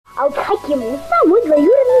А вот Хаким Муса мой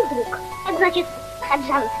двоюродный друг. Это значит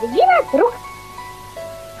Хаджан Средина, друг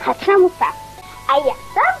Хадша Муса. А я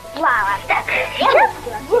сам Слава. Так, сейчас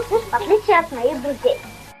будешь в отличие от моих друзей.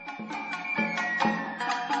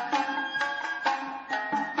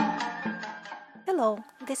 Hello,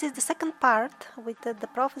 this is the second part with the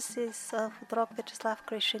Prophecies of Otrok Vyacheslav,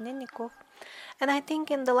 and I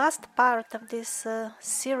think in the last part of this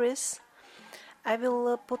series I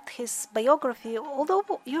will put his biography, although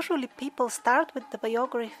usually people start with the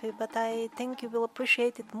biography, but I think you will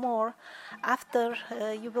appreciate it more after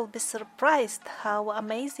you will be surprised how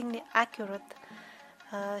amazingly accurate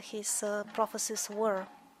his prophecies were.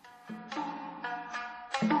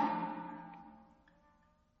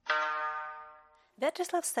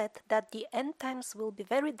 Vyacheslav said that the end times will be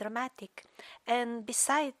very dramatic, and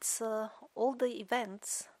besides all the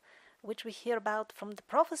events which we hear about from the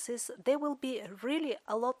prophecies, there will be really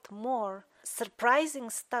a lot more surprising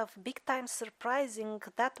stuff, big time surprising,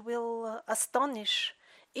 that will astonish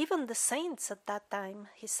even the saints at that time.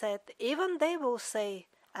 He said, even they will say,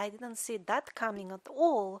 I didn't see that coming at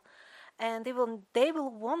all, and even they will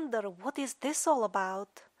wonder, what is this all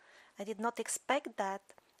about? I did not expect that.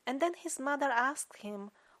 And then his mother asked him,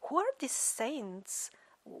 who are these saints?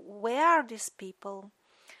 Where are these people?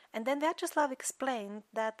 And then Vyacheslav explained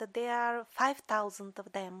that there are 5,000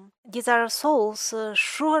 of them. These are souls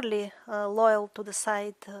surely loyal to the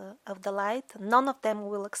side of the light. None of them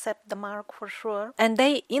will accept the mark for sure. And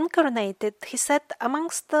they incarnated, he said,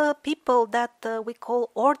 amongst the people that we call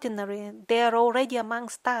ordinary. They are already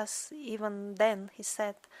amongst us, even then, he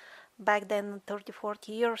said, back then 30,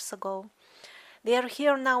 40 years ago. They are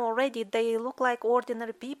here now already. They look like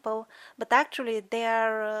ordinary people, but actually they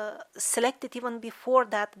are selected even before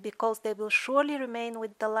that, because they will surely remain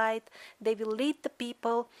with the light. They will lead the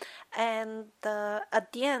people, and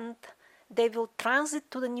at the end they will transit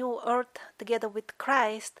to the new earth together with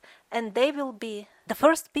Christ, and they will be the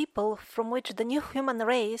first people from which the new human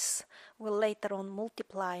race will later on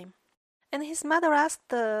multiply. And his mother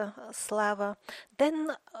asked Slava,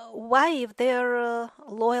 then why, if they're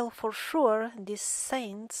loyal for sure, these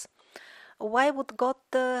saints, why would God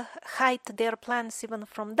hide their plans even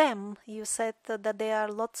from them? You said that there are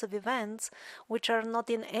lots of events which are not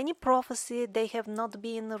in any prophecy, they have not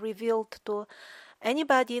been revealed to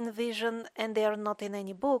anybody in vision, and they are not in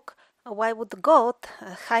any book. Why would God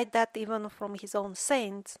hide that even from his own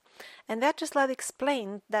saints? And Vyacheslav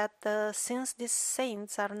explained that since these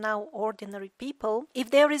saints are now ordinary people, if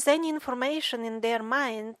there is any information in their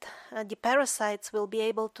mind, the parasites will be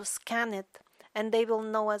able to scan it, and they will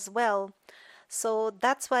know as well. So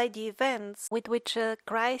that's why the events with which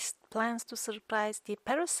Christ plans to surprise the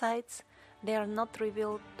parasites, they are not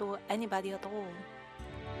revealed to anybody at all.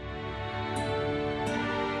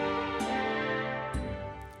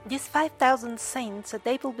 These 5,000 saints,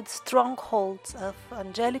 they will be strongholds of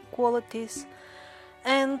angelic qualities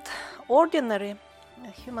and ordinary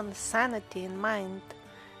human sanity in mind,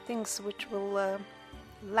 things which will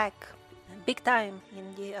lack big time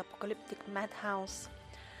in the apocalyptic madhouse.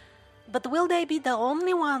 But will they be the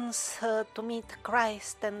only ones to meet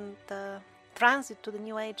Christ and transit to the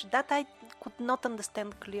new age? That I could not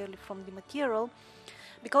understand clearly from the material.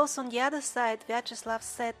 Because on the other side, Vyacheslav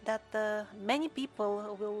said that many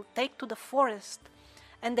people will take to the forest,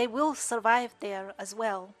 and they will survive there as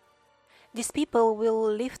well. These people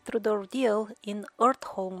will live through the ordeal in earth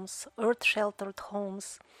homes, earth-sheltered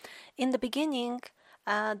homes. In the beginning,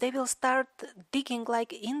 they will start digging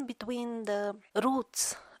like in between the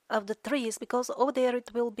roots of the trees, because over there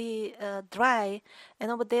it will be dry,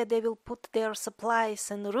 and over there they will put their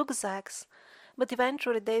supplies and rucksacks. But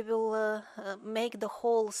eventually they will make the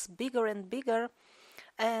holes bigger and bigger,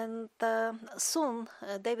 and soon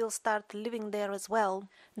they will start living there as well.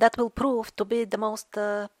 That will prove to be the most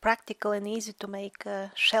practical and easy to make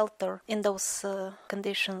shelter in those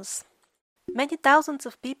conditions. Many thousands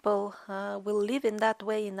of people will live in that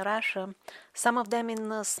way in Russia, some of them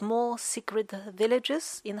in small secret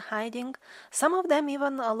villages in hiding, some of them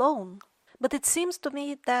even alone. But it seems to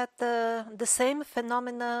me that the same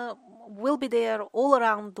phenomena will be there all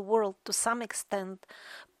around the world to some extent,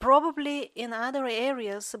 probably in other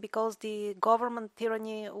areas, because the government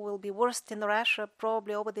tyranny will be worse in Russia.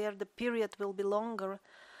 Probably over there the period will be longer,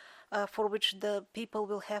 for which the people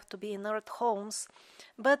will have to be in earth homes.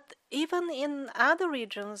 But even in other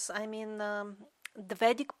regions, I mean, the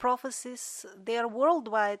Vedic prophecies, they are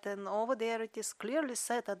worldwide, and over there it is clearly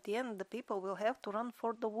said at the end the people will have to run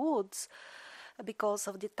for the woods because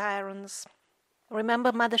of the tyrants.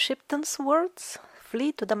 Remember Mother Shipton's words?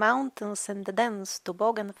 Flee to the mountains and the dense, to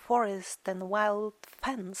bog and forest and wild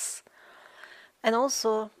fence. And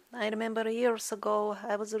also I remember years ago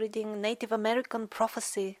I was reading Native American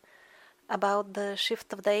prophecy about the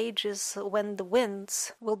shift of the ages when the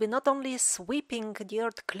winds will be not only sweeping the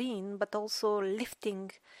earth clean but also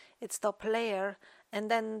lifting its top layer,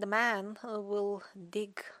 and then the man will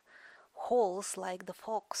dig holes like the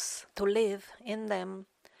fox to live in them.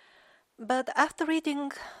 But after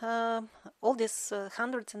reading all these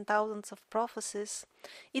hundreds and thousands of prophecies,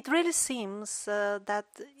 it really seems that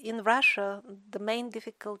in Russia the main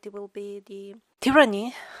difficulty will be the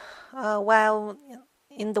tyranny, while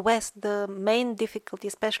in the West the main difficulty,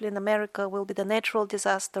 especially in America, will be the natural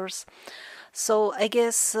disasters. So I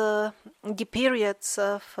guess the periods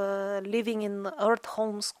of living in earth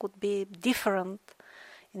homes could be different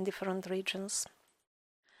in different regions.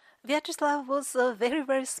 Vyacheslav was a very,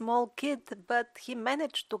 very small kid, but he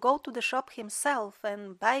managed to go to the shop himself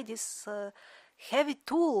and buy these heavy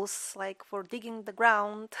tools, like for digging the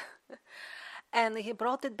ground. And he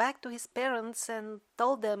brought it back to his parents and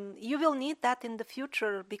told them, "You will need that in the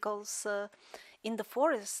future, because in the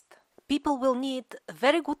forest people will need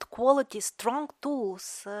very good quality, strong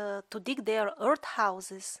tools to dig their earth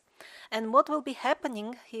houses. And what will be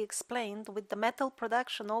happening," he explained, "with the metal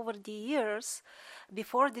production over the years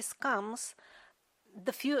before this comes,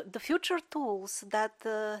 the future tools that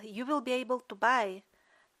you will be able to buy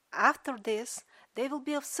after this, they will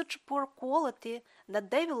be of such poor quality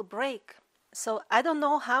that they will break." So I don't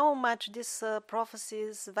know how much this prophecy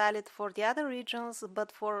is valid for the other regions,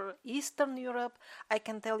 but for Eastern Europe, I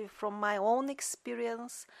can tell you from my own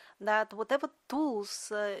experience that whatever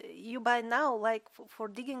tools you buy now, like for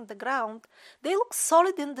digging the ground, they look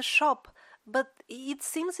solid in the shop, but it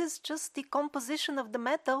seems it's just the composition of the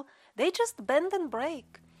metal. They just bend and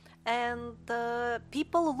break. And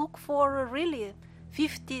people look for really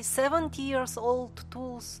 50, 70 years old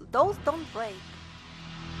tools. Those don't break.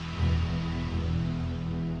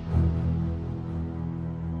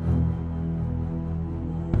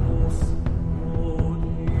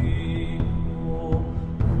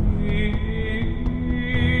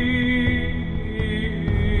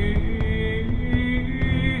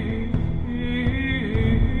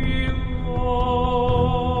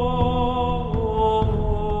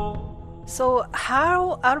 So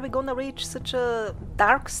how are we going to reach such a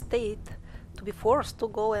dark state to be forced to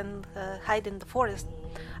go and hide in the forest?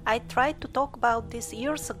 I tried to talk about this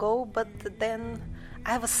years ago, but then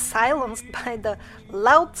I was silenced by the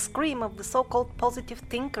loud scream of the so-called positive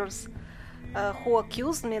thinkers who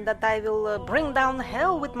accused me that I will bring down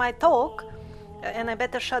hell with my talk, and I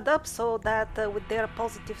better shut up, so that with their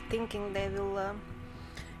positive thinking they will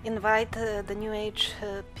invite the New Age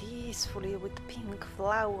peacefully with pink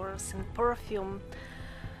flowers and perfume.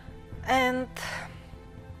 And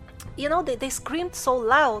you know, they screamed so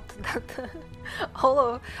loud that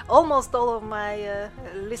almost all of my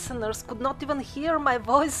listeners could not even hear my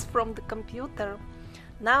voice from the computer.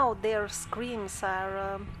 Now their screams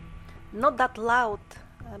are not that loud,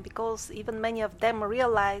 because even many of them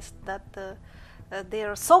realized that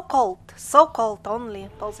their so-called only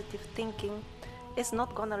positive thinking is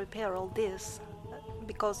not gonna repair all this,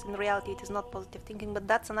 because in reality it is not positive thinking, but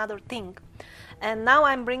that's another thing. And now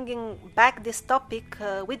I'm bringing back this topic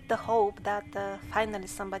with the hope that finally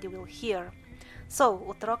somebody will hear. So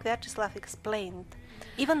Otrok Vyacheslav explained,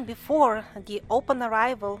 even before the open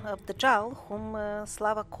arrival of the Jal, whom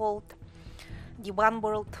Slava called the one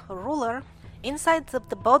world ruler, inside of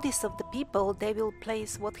the bodies of the people they will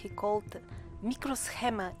place what he called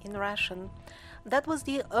microschema in Russian. That was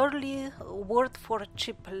the early word for a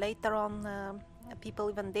chip. Later on, people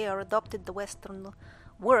even there adopted the Western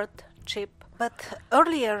word chip. But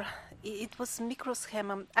earlier, it was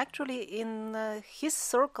microschema. Actually, in his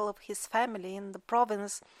circle of his family in the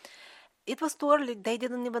province, it was too early. They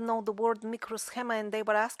didn't even know the word microschema, and they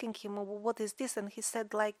were asking him, "What is this?" And he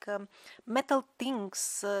said, like, metal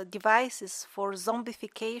things, devices for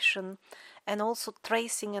zombification, and also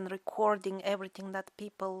tracing and recording everything that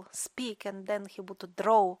people speak, and then he would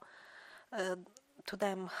draw to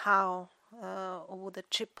them how would a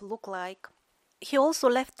chip look like. He also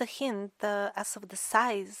left a hint as of the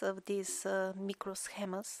size of these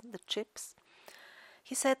microschemas, the chips.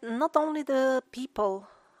 He said not only the people,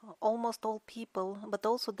 almost all people, but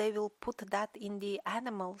also they will put that in the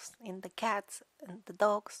animals, in the cats and the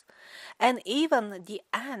dogs, and even the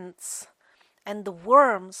ants and the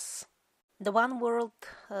worms. The one world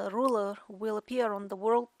ruler will appear on the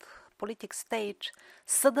world politic stage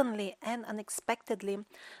suddenly and unexpectedly,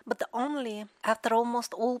 but only after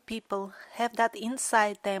almost all people have that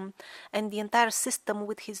inside them and the entire system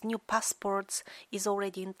with his new passports is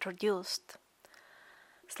already introduced.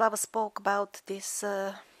 Slava spoke about this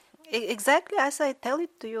Exactly as I tell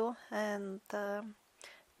it to you, and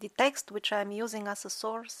the text which I'm using as a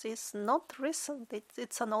source is not recent,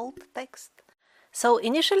 it's an old text. So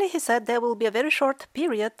initially he said there will be a very short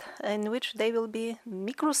period in which they will be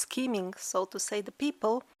micro-scheming, so to say, the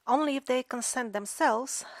people, only if they consent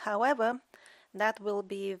themselves. However, that will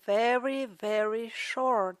be very, very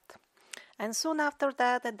short. And soon after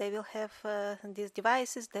that, they will have these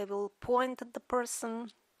devices, they will point at the person,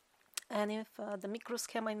 and if the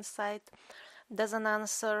microschema inside doesn't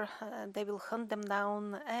answer, they will hunt them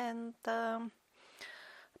down and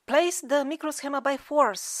place the microschema by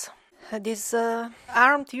force. These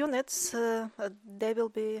armed units, they will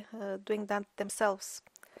be doing that themselves.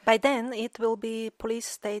 By then, it will be police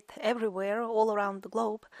state everywhere, all around the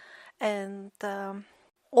globe, and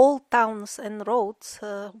all towns and roads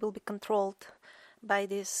will be controlled by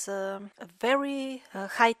these very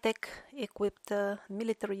high-tech equipped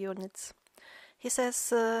military units. He says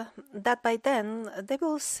that by then they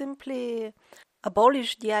will simply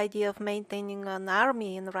abolish the idea of maintaining an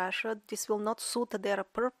army in Russia. This will not suit their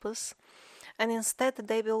purpose, and instead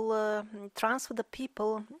they will transfer the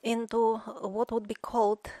people into what would be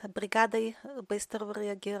called Бригадой быстрого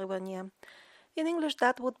реагирования. In English,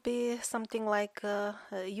 that would be something like a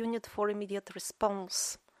unit for immediate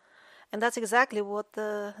response. And that's exactly what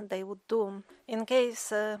they would do. In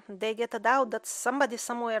case they get a doubt that somebody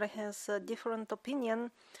somewhere has a different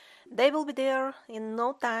opinion, they will be there in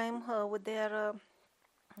no time with their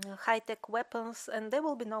high-tech weapons, and there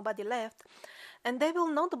will be nobody left. And they will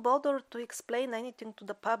not bother to explain anything to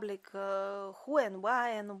the public, who and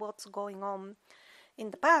why and what's going on. In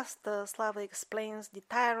the past, Slava explains the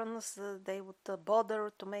tyrants, they would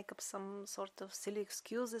bother to make up some sort of silly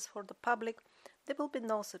excuses for the public. There will be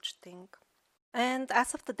no such thing. And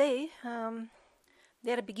as of today,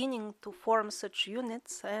 they are beginning to form such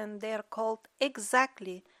units, and they are called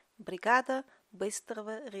exactly Бригада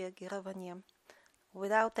быстрого реагирования.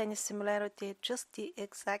 Without any similarity, just the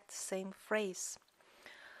exact same phrase.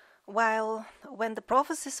 While when the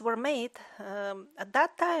prophecies were made, at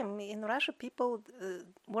that time in Russia, people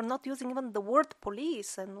were not using even the word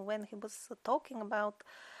police, and when he was talking about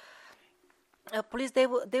police, they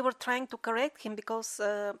were trying to correct him, because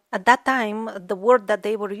at that time the word that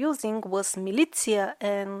they were using was militia,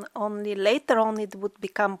 and only later on it would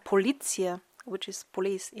become politia, which is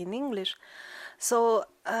police in English. So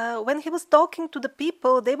when he was talking to the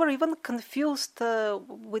people, they were even confused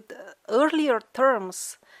with earlier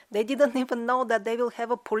terms. They didn't even know that they will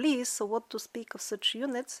have a police, so what to speak of such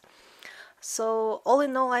units. So all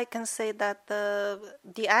in all, I can say that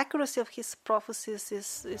the accuracy of his prophecies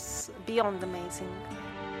is beyond amazing.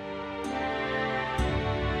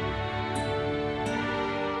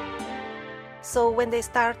 So when they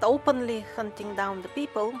start openly hunting down the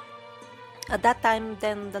people, at that time,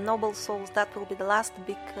 then the noble souls, that will be the last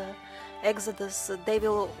big exodus. They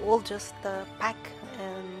will all just pack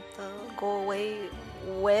and go away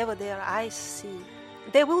wherever their eyes see.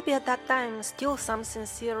 There will be at that time still some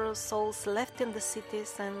sincere souls left in the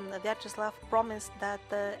cities, and Vyacheslav promised that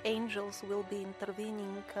angels will be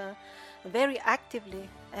intervening very actively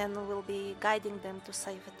and will be guiding them to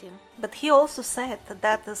safety. But he also said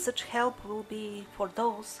that such help will be for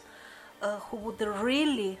those who would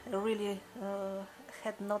really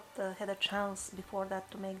had not had a chance before that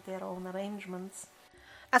to make their own arrangements.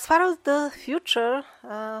 As far as the future,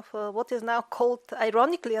 for what is now called,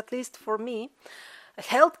 ironically at least for me, a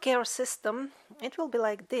healthcare system, it will be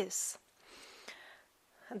like this.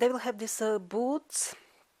 They will have these booths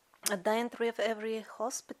at the entry of every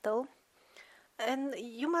hospital, and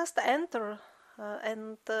you must enter,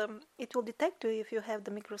 and it will detect you if you have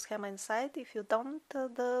the microschema inside. If you don't,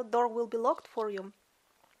 the door will be locked for you.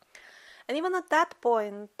 And even at that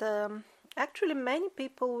point, actually many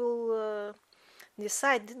people will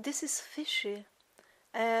decide this is fishy,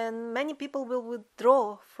 and many people will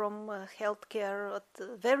withdraw from healthcare at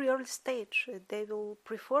a very early stage. They will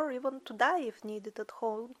prefer even to die if needed at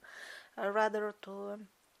home, rather to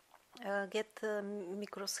get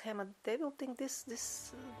microschema. They will think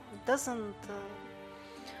this doesn't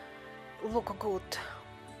look good.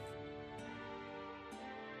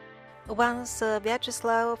 Once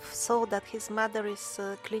Vyacheslav saw that his mother is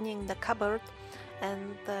cleaning the cupboard,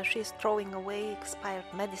 and she's throwing away expired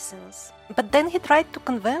medicines. But then he tried to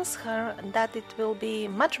convince her that it will be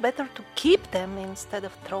much better to keep them instead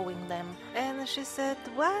of throwing them. And she said,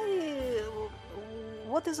 "Why?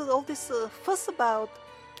 What is all this fuss about?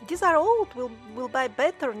 These are old, we'll buy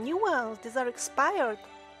better, new ones, these are expired."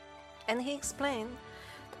 And he explained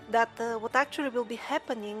that what actually will be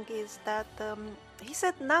happening is that he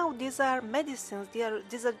said now these are medicines,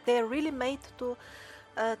 they're really made to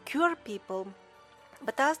cure people.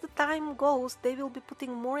 But as the time goes, they will be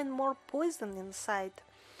putting more and more poison inside,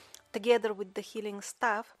 together with the healing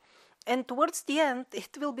stuff. And towards the end,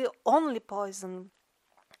 it will be only poison.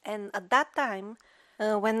 And at that time,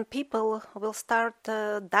 when people will start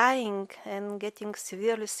dying and getting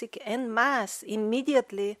severely sick en masse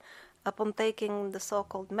immediately upon taking the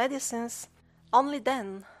so-called medicines, only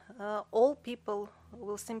then all people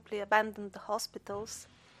will simply abandon the hospitals,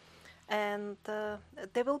 and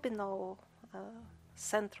there will be no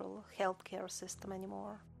central healthcare system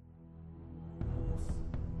anymore.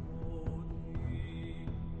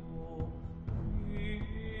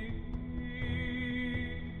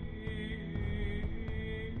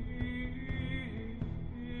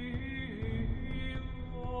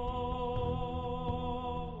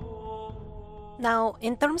 Now,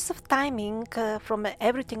 in terms of timing, from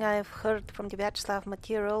everything I've heard from the Vyacheslav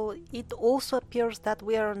material, it also appears that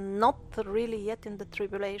we are not really yet in the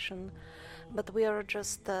tribulation, but we are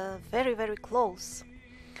just very, very close.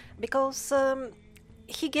 Because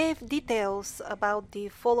he gave details about the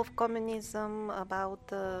fall of communism, about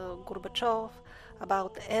Gorbachev,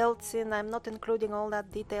 about Eltsin. I'm not including all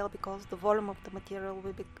that detail because the volume of the material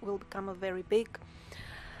will become very big.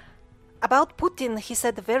 About Putin, he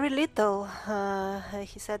said very little.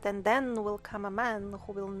 He said, and then will come a man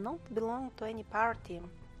who will not belong to any party.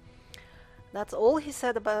 That's all he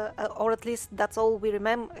said about, or at least that's all we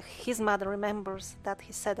remember. His mother remembers that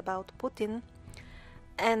he said about Putin.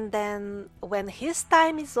 And then when his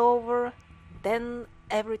time is over, then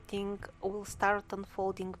everything will start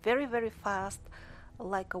unfolding very, very fast,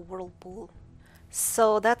 like a whirlpool.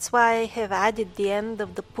 So that's why I have added the end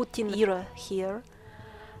of the Putin era here,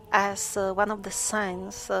 as one of the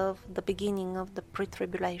signs of the beginning of the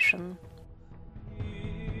pre-tribulation.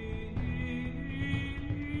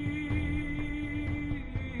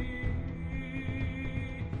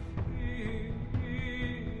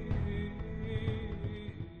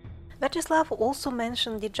 Vyacheslav also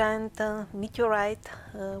mentioned the giant meteorite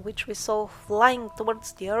which we saw flying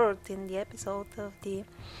towards the earth in the episode of the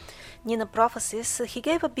Nina Prophecies. He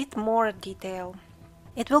gave a bit more detail.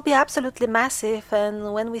 It will be absolutely massive,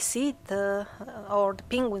 and when we see it, or the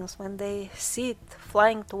penguins, when they see it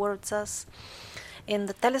flying towards us in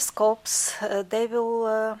the telescopes, they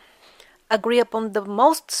will agree upon the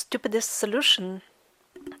most stupidest solution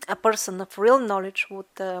a person of real knowledge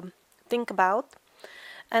would think about,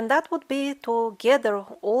 and that would be to gather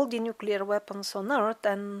all the nuclear weapons on Earth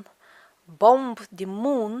and bomb the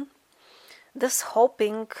moon, thus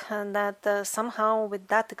hoping that somehow with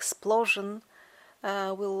that explosion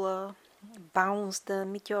will bounce the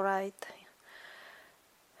meteorite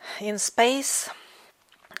in space,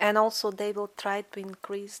 and also they will try to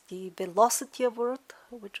increase the velocity of Earth,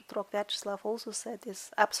 which Otrok Vyacheslav also said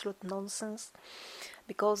is absolute nonsense,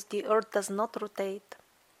 because the Earth does not rotate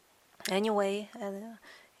anyway, and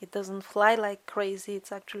it doesn't fly like crazy,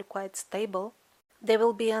 it's actually quite stable. There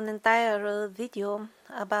will be an entire video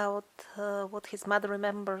about what his mother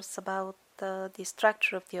remembers about the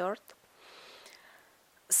structure of the Earth.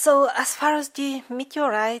 So as far as the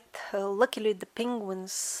meteorite, luckily the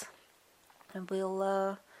penguins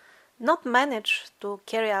will not manage to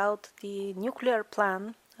carry out the nuclear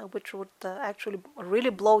plan, which would actually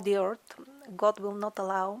really blow the Earth. God will not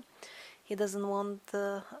allow. He doesn't want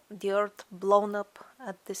the Earth blown up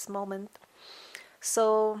at this moment.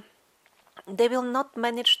 So they will not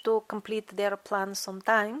manage to complete their plans on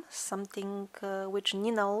time, something which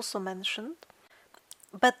Nina also mentioned.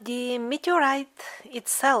 But the meteorite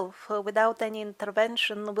itself, without any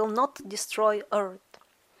intervention, will not destroy Earth.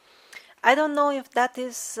 I don't know if that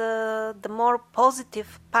is the more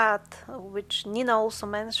positive path, which Nina also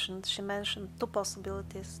mentioned. She mentioned two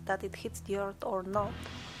possibilities, that it hits the Earth or not.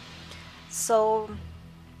 So,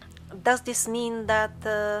 does this mean that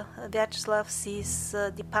Vyacheslav sees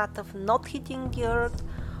the path of not hitting the Earth,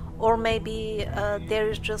 or maybe there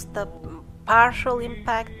is just a partial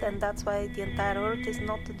impact and that's why the entire Earth is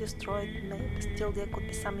not destroyed? Maybe still there could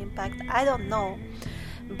be some impact, I don't know.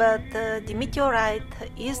 But the meteorite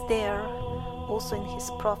is there also in his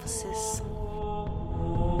prophecies.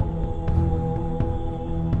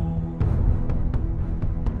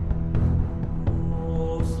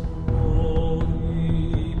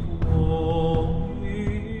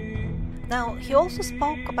 Now, he also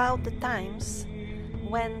spoke about the times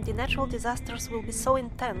when the natural disasters will be so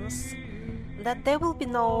intense that there will be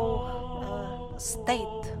no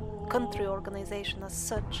state, country organization as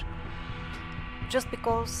such, just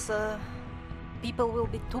because people will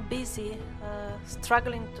be too busy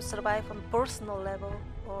struggling to survive on personal level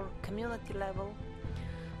or community level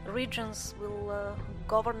regions will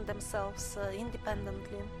govern themselves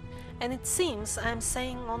independently. And it seems, I'm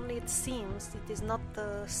saying only it seems, it is not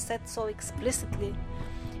said so explicitly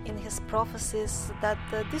in his prophecies, that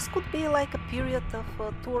this could be like a period of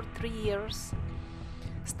 2 or 3 years,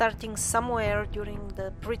 starting somewhere during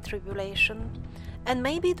the pre-tribulation, and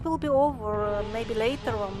maybe it will be over, maybe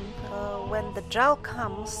later on, when the Dajjal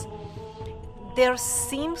comes. There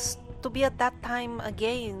seems to be at that time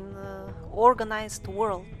again organized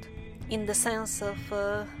world, in the sense of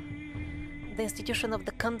the institution of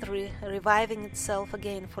the country reviving itself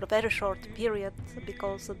again for a very short period,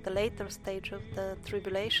 because of the later stage of the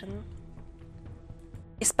tribulation,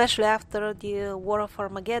 especially after the War of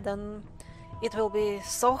Armageddon. It will be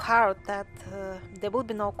so hard that there will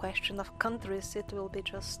be no question of countries. It will be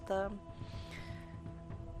just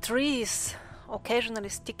trees occasionally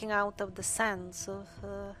sticking out of the sands of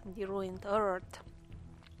the ruined earth.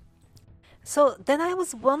 So then I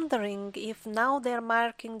was wondering, if now they're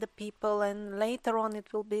marking the people and later on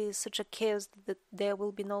it will be such a chaos that there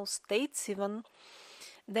will be no states even,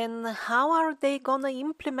 then how are they gonna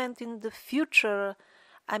implement in the future,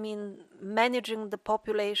 I mean, managing the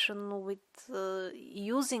population with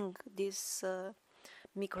using these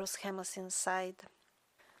microschemas inside?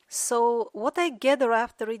 So what I gather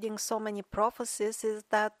after reading so many prophecies is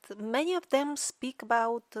that many of them speak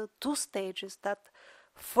about 2 stages. That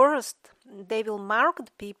first they will mark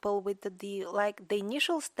the people with the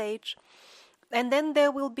initial stage, and then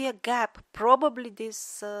there will be a gap, probably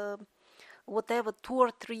this 2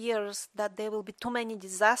 or 3 years, that there will be too many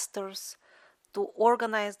disasters to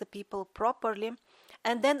organize the people properly.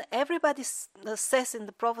 And then everybody says in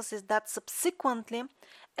the prophecies that subsequently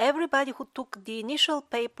everybody who took the initial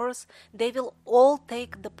papers, they will all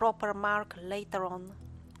take the proper mark later on.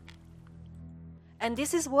 And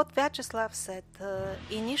this is what Vyacheslav said.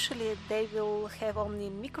 Initially they will have only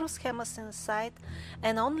microschemas inside,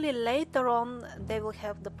 and only later on they will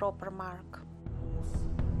have the proper mark.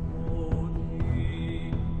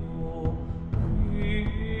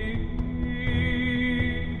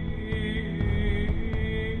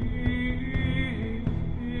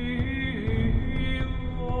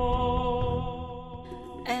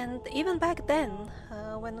 And even back then,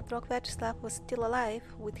 when Otrok Vyacheslav was still alive,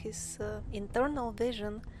 with his internal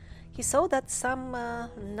vision, he saw that some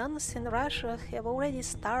nuns in Russia have already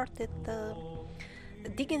started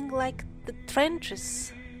digging like the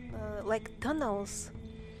trenches, like tunnels,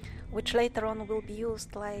 which later on will be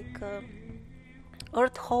used like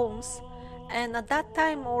earth homes. And at that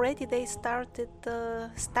time already they started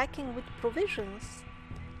stacking with provisions.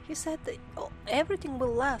 He said, everything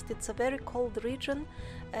will last. It's a very cold region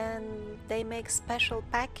and they make special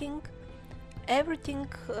packing. Everything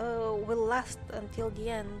will last until the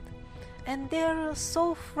end. And they're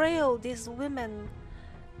so frail, these women,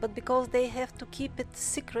 but because they have to keep it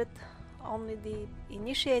secret, only the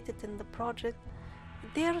initiated in the project,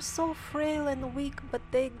 they're so frail and weak, but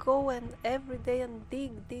they go and every day and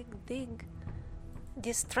dig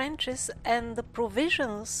these trenches, and the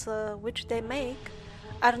provisions which they make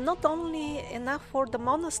are not only enough for the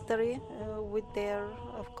monastery with their,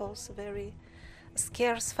 of course, very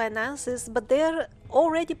scarce finances, but they're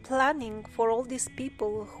already planning for all these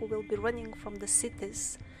people who will be running from the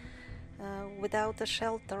cities without a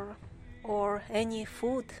shelter or any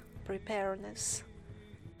food preparedness.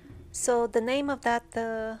 So the name of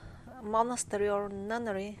that monastery or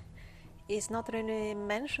nunnery is not really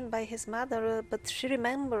mentioned by his mother, but she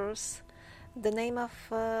remembers the name of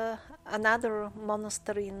another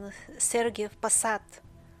monastery in Sergiev Posad.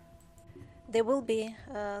 There will be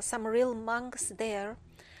some real monks there,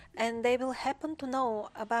 and they will happen to know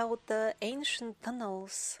about the ancient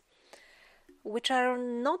tunnels, which are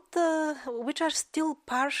still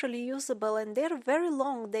partially usable, and they're very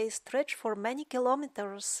long. They stretch for many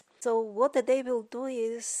kilometers. So what they will do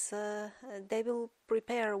is they will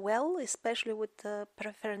prepare well, especially with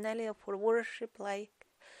paraphernalia for worship, like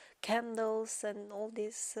candles and all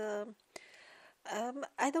this.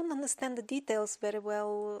 I don't understand the details very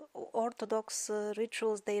well. Orthodox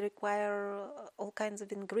rituals, they require all kinds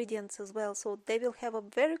of ingredients as well, so they will have a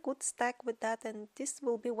very good stack with that, and this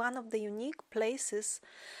will be one of the unique places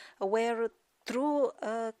where through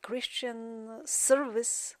Christian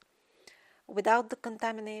service, without the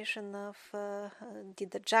contamination of the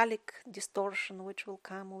Dajjalic distortion which will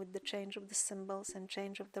come with the change of the symbols and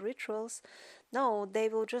change of the rituals. No, they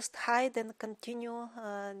will just hide and continue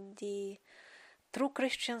the true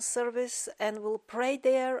Christian service and will pray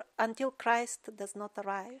there until Christ does not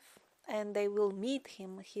arrive. And they will meet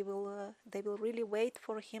him. They will really wait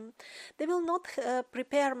for him. They will not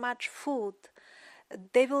prepare much food.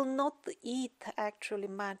 they will not eat actually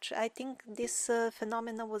much. I think this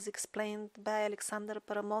phenomena was explained by Alexander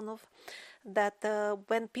Paramonov, that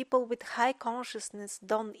when people with high consciousness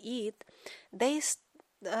don't eat, they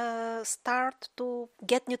start to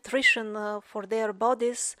get nutrition for their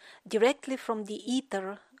bodies directly from the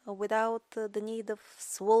ether, without the need of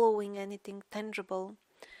swallowing anything tangible.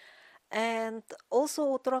 And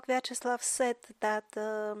also Otrok Vyacheslav said that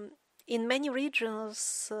in many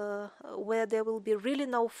regions where there will be really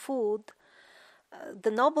no food,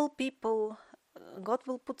 the noble people, God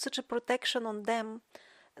will put such a protection on them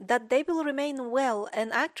that they will remain well,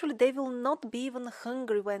 and actually they will not be even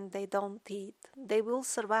hungry when they don't eat. They will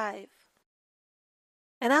survive.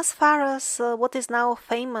 And as far as what is now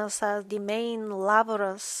famous as the main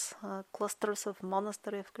Lavaras, clusters of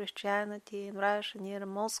monastery of Christianity in Russia, near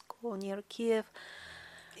Moscow, near Kiev,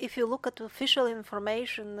 if you look at official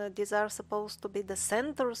information, these are supposed to be the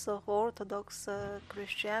centers of Orthodox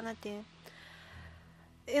Christianity.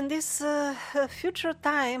 In this future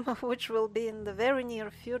time, which will be in the very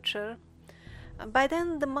near future, by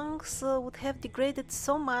then the monks would have degraded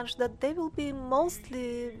so much that they will be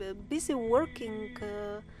mostly busy working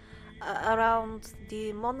around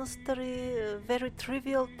the monastery, very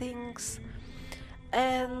trivial things,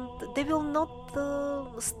 and they will not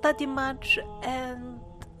study much, and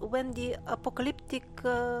when the apocalyptic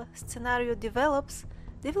scenario develops,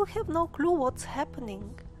 they will have no clue what's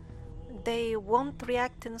happening. They won't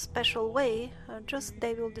react in a special way, just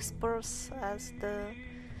they will disperse as the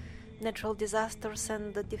natural disasters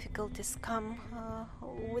and the difficulties come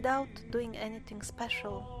without doing anything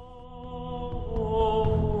special.